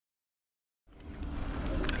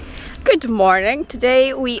Good morning.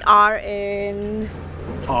 Today we are in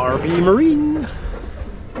RB Marine.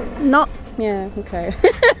 Not yeah, okay.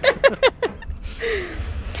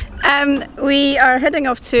 We are heading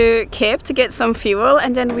off to Cape to get some fuel,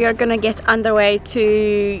 and then we are gonna get underway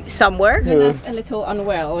to somewhere. Hannah's a little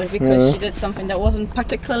unwell because she did something that wasn't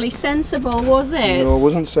particularly sensible, was it? No, it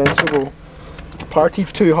wasn't sensible.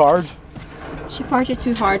 Partied too hard. She partied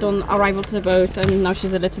too hard on arrival to the boat, and now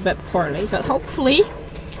she's a little bit poorly, but hopefully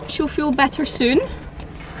she'll feel better soon.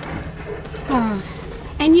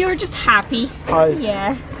 And you're just happy. Hi.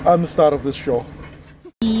 Yeah. I'm the star of this show.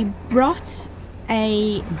 We brought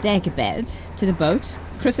a deck bed to the boat.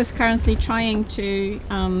 Chris is currently trying to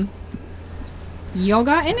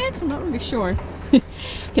yoga in it. I'm not really sure.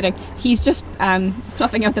 Kidding. He's just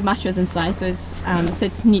fluffing out the mattress inside so it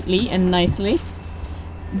sits neatly and nicely.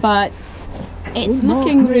 But it's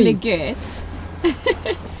looking really good.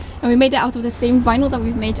 And we made it out of the same vinyl that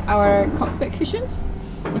we've made our cockpit cushions,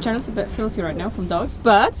 which are a little bit filthy right now from dogs,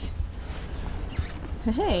 but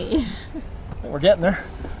hey. We're getting there.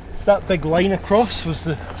 That big line across was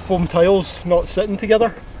the foam tiles not sitting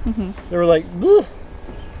together. They were like, bleh.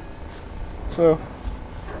 So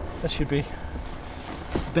this should be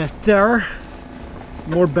better,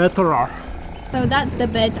 more betterer. So that's the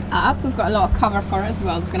bed up. We've got a lot of cover for it as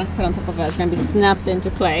well. It's going to sit on top of it. It's going to be snapped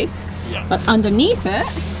into place. Yeah. But underneath it,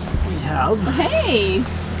 We have hey,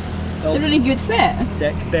 it's a really good fit.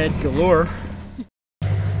 deck bed galore.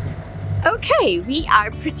 Okay, we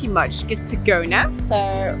are pretty much good to go now. So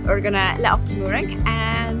we're gonna let off the mooring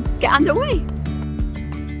and get underway.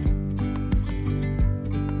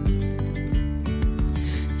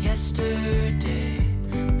 Yesterday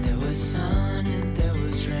there was sun and there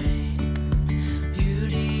was rain,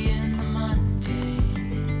 beauty in the mundane.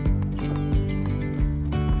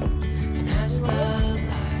 And as the light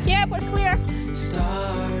Yeah, we're clear.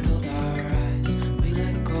 startled our eyes, we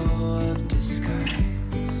let go of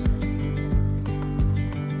disguise.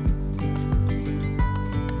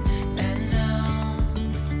 And now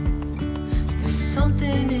there's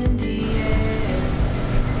something in the air,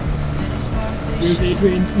 and a sparkling Here's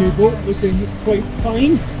Adrian's new boat, looking quite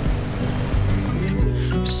fine.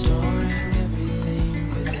 restoring everything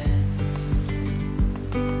within.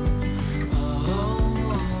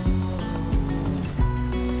 Oh,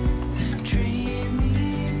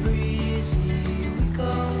 dreamy, breezy, we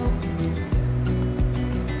go.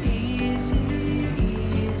 Easy,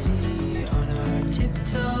 easy on our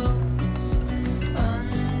tiptoes.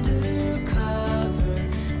 Undercover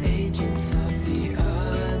agents of the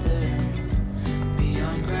other.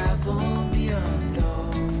 Beyond gravel, beyond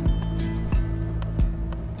all.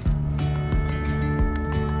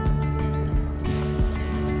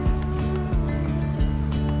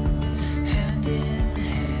 Hand in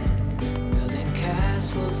hand, building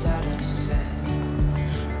castles out of sand,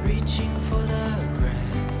 reaching for the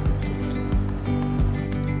grand.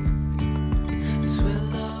 As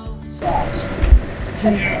willows. Yes.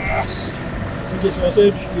 Yes. Okay,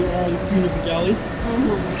 sausage, you are the queen of the galley.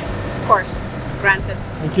 Of course, it's granted.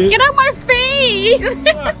 Okay. Get out my face!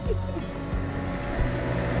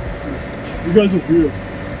 You guys are weird.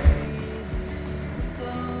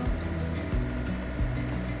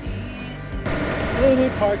 They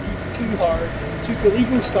partied too hard. Took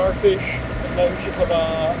illegal starfish, and now she's had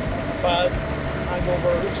a bad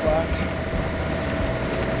hangover slash.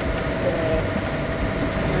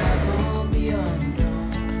 Gravel beyond all.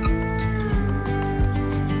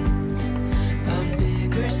 A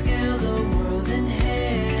bigger scale the world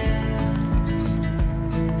inhales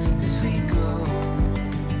as we go.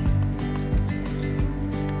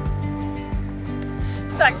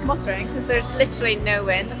 Start motoring because there's literally no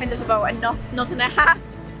wind. I think there's about a knot and a half.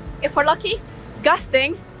 If we're lucky,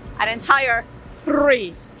 gusting an entire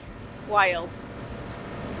 3. Wild.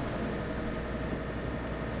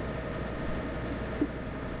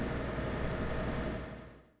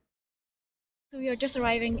 So we are just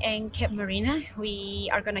arriving in Cape Marina.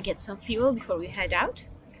 We are gonna get some fuel before we head out.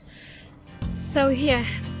 So yeah,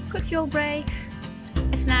 quick fuel break,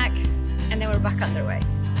 a snack, and then we're back underway.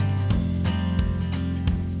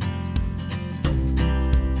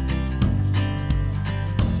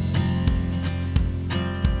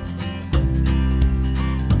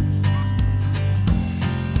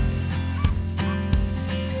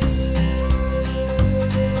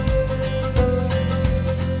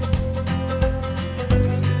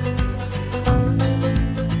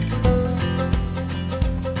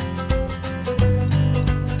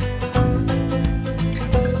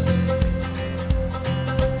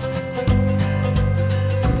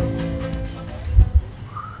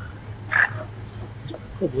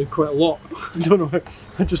 actually, quite a lot. I don't know.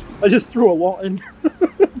 I just throw a lot in.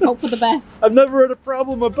 Hope for the best. I've never had a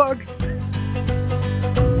problem with bug.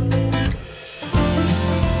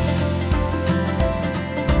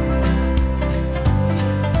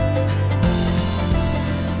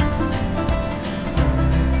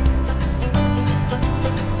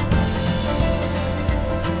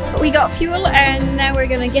 We got fuel and now we're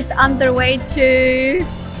gonna get underway to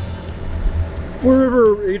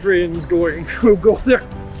wherever Adrian's going. We'll go there.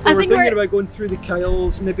 I We're think thinking about going through the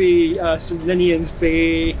Kyles, maybe St Ninian's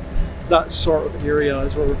Bay, that sort of area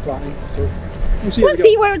is where we're planning. So we'll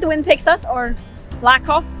see where the wind takes us, or lack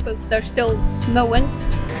of, because there's still no wind.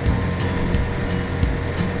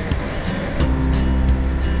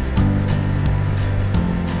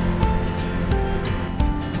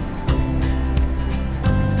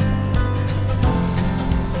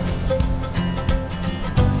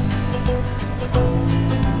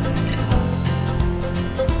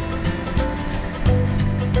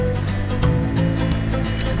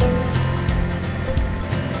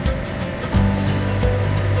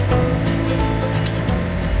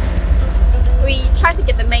 Try to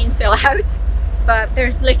get the mainsail out, but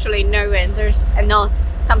there's literally no wind. There's a knot,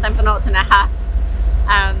 sometimes a knot and a half.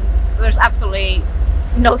 So there's absolutely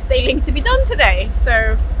no sailing to be done today.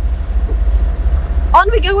 So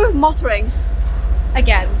on we go with motoring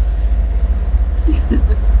again.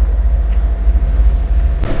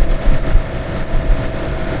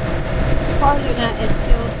 Poor Luna is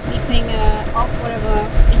still sleeping off whatever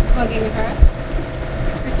is bugging her.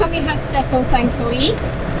 Her tummy has settled, thankfully.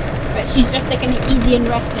 But she's just taking it easy and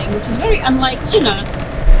resting, which is very unlike Luna.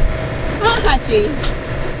 Ah, Hachi.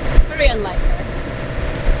 It's very unlike her.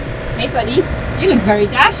 Hey buddy, you look very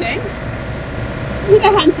dashing. Who's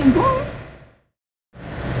a handsome boy?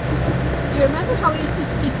 Do you remember how we used to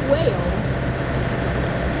speak whale?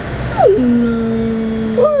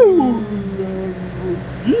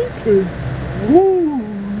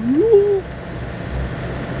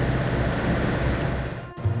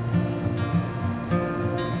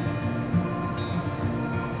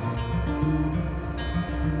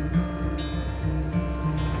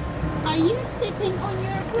 Are you sitting on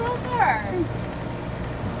your brother?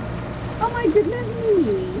 Oh my goodness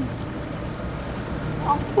me!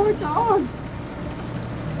 Oh, poor dog!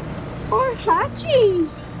 Poor Hachi!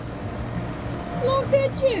 Look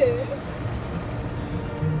at you!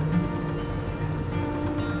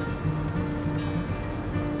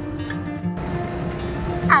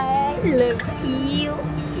 I love you!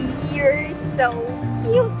 You're so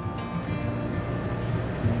cute!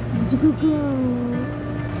 Here's a good girl!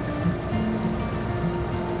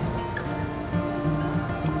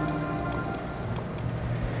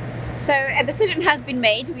 So a decision has been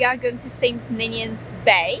made. We are going to St Ninian's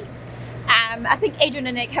Bay. I think Adrian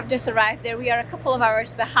and Nick have just arrived there. We are a couple of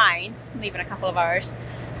hours behind, not even a couple of hours.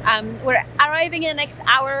 We're arriving in the next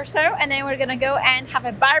hour or so, and then we're gonna go and have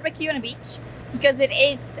a barbecue on the beach because it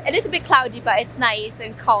is a little bit cloudy, but it's nice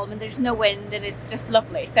and calm and there's no wind and it's just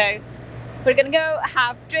lovely. So we're gonna go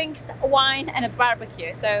have drinks, wine and a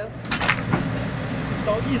barbecue. So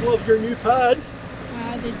doggies love your new pad.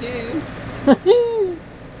 They do.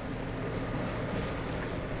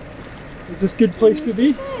 Is this a good place to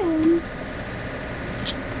be?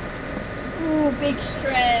 Oh, big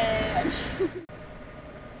Straad.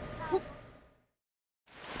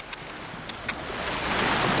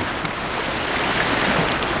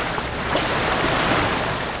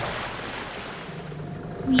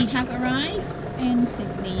 We have arrived in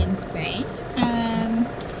St Ninian's Bay.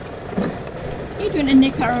 Adrian and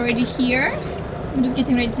Nick are already here. I'm just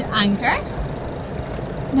getting ready to anchor.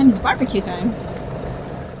 And then it's barbecue time.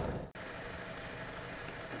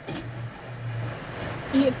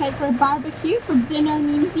 Are you excited for a barbecue, for dinner,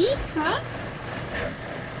 Meemsy? Huh?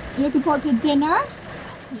 You looking forward to dinner?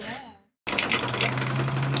 Yeah.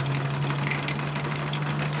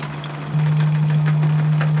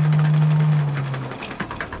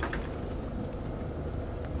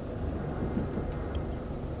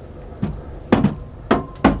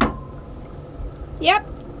 Yep.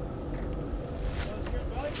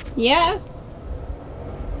 Yeah.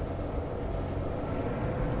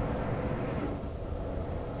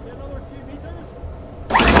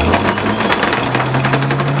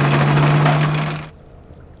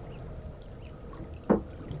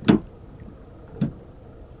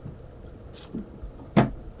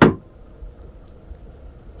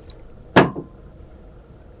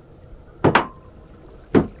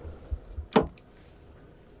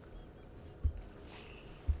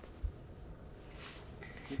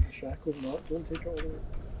 Shackle knot, don't take it all the way.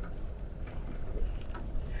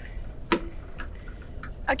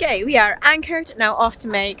 Okay, we are anchored, now off to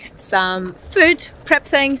make some food, prep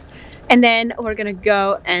things, and then we're gonna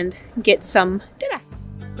go and get some dinner.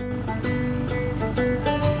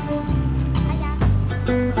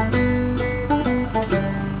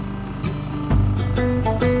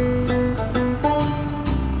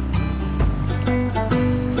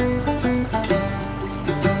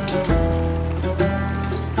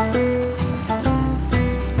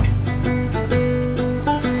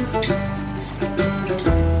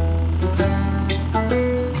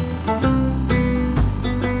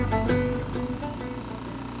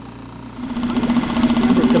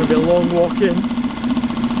 It's going to be a long walk in.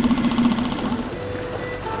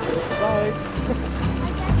 Bye.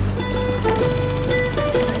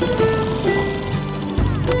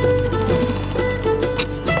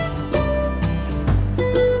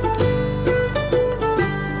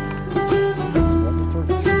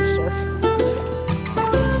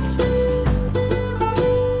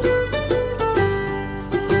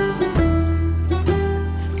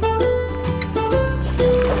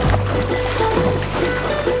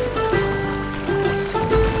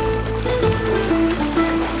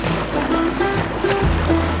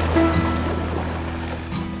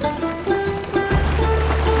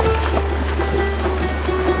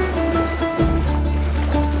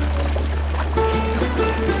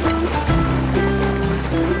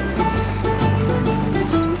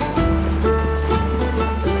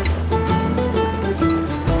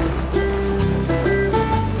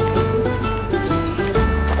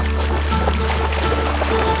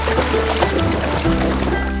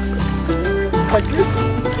 Quite good.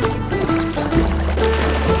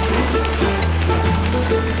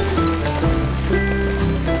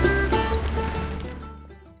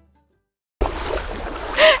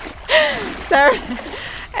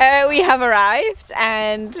 So we have arrived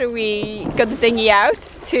and we got the dinghy out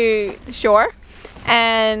to the shore,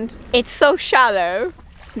 and it's so shallow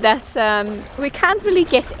that we can't really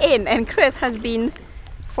get in, and Chris has been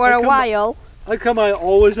for a while. How come I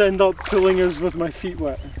always end up pulling us with my feet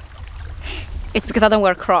wet? It's because I don't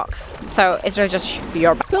wear Crocs, so it's really just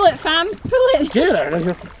your back. Pull it, fam! Pull it! Get out of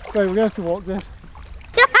here! Right, we're going to have to walk this.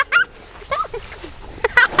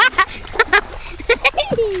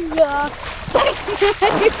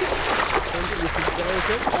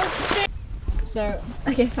 So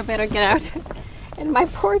I guess I better get out. And my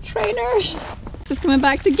poor trainers. This is coming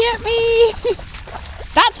back to get me.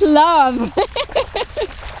 That's love.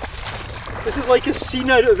 This is like a scene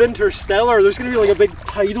out of Interstellar. There's going to be like a big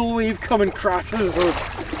tidal wave coming crashes or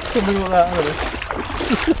something like that. I don't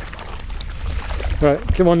know.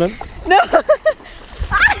 Right, come on then. No.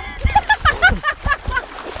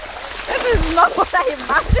 This is not what I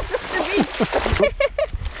imagined this to be.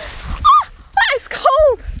 That is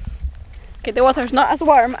cold. Okay, the water is not as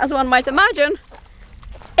warm as one might imagine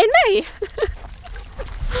in May.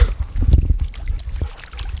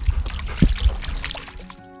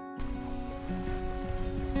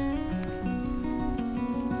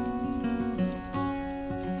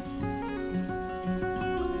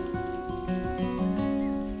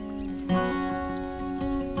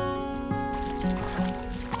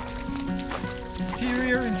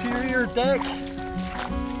 Interior deck.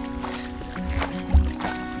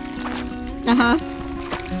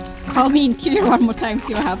 Call me interior one more time,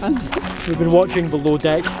 see what happens. We've been watching below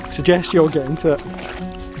deck. Suggest you all get into it.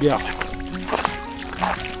 Yeah.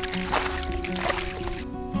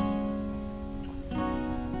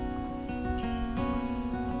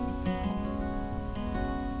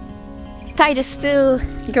 Tide is still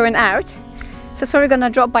going out, so it's probably gonna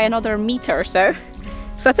drop by another meter or so.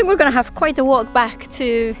 So I think we're gonna have quite a walk back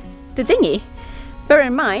to the dinghy. Bearing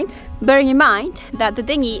in mind that the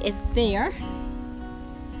dinghy is there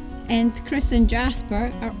and Chris and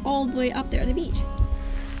Jasper are all the way up there at the beach.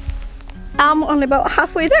 I'm only about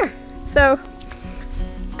halfway there, so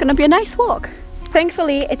it's gonna be a nice walk.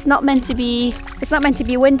 Thankfully it's not meant to be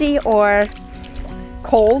windy or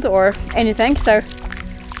cold or anything, so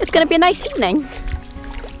it's gonna be a nice evening.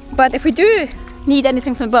 But if we do need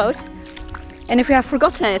anything from the boat, and if we have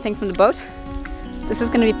forgotten anything from the boat, this is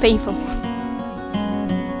going to be painful.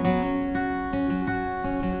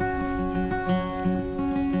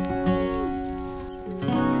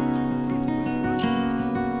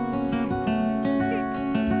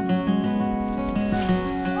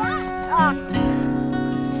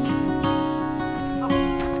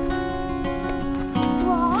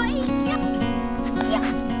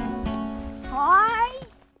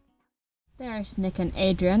 There's Nick and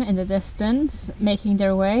Adrian in the distance, making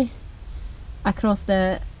their way across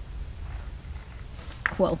the,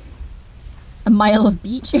 well, a mile of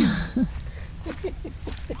beach.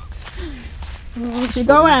 You should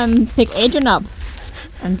go pick Adrian up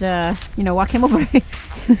and you know, walk him over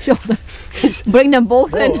your shoulder. Bring them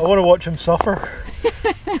both in. I want to watch him suffer.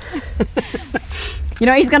 You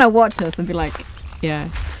know, he's gonna watch us and be like, yeah,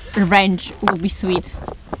 revenge will be sweet.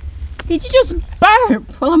 Did you just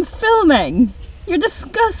burp while I'm filming? You're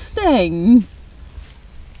disgusting.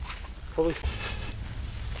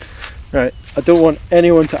 Right, I don't want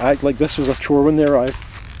anyone to act like this was a chore when they arrive.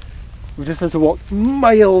 We just had to walk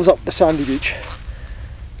miles up the sandy beach.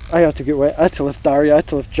 I had to get wet, I had to lift Daria, I had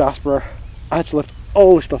to lift Jasper, I had to lift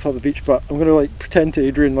all the stuff up the beach, but I'm gonna like pretend to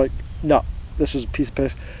Adrian like, nah, this was a piece of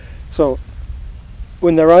piss. So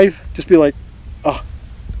when they arrive, just be like, ah,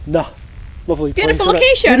 nah, lovely. Beautiful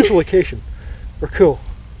location. Beautiful location. We're cool.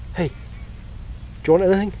 Hey, do you want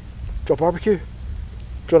anything? Do you want barbecue?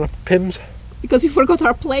 Do you want a Pims? Because we forgot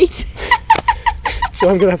our plate. So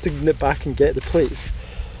I'm gonna have to nip back and get the plates.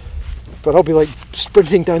 But I'll be like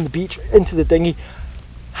sprinting down the beach into the dinghy,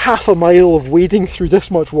 half a mile of wading through this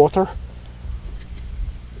much water.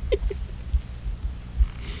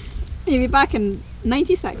 You'll be back in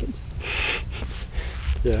 90 seconds.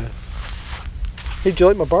 Yeah. Hey, do you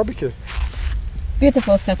like my barbecue?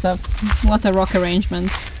 Beautiful setup. What a rock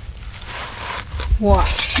arrangement. What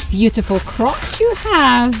beautiful crocs you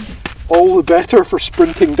have. All the better for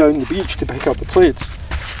sprinting down the beach to pick up the plates.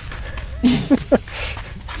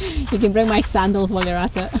 You can bring my sandals while you're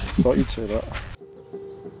at it. Thought you'd say that.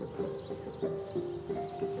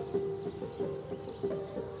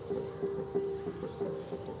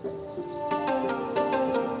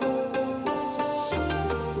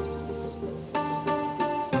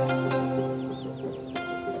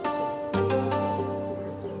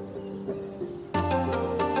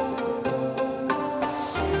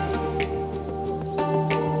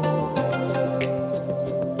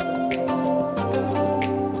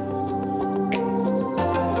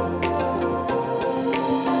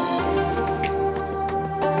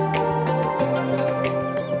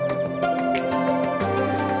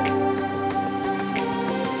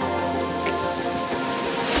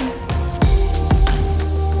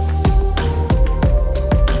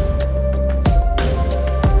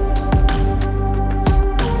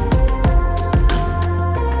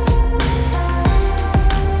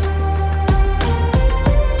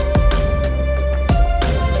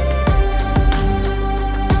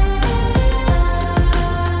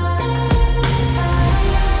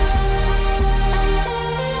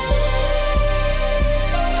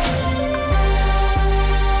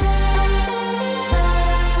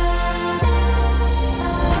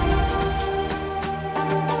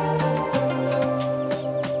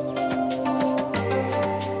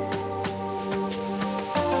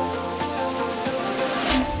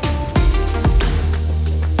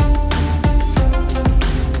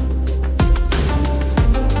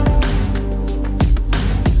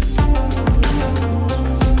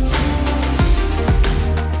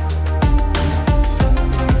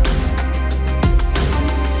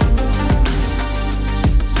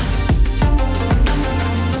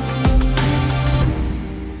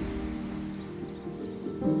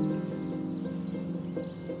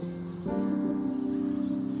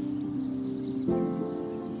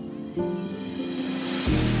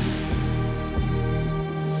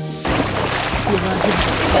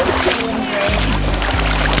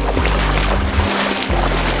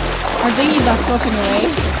 Our dinghies are floating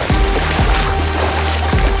away.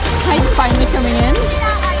 Tide's finally coming in.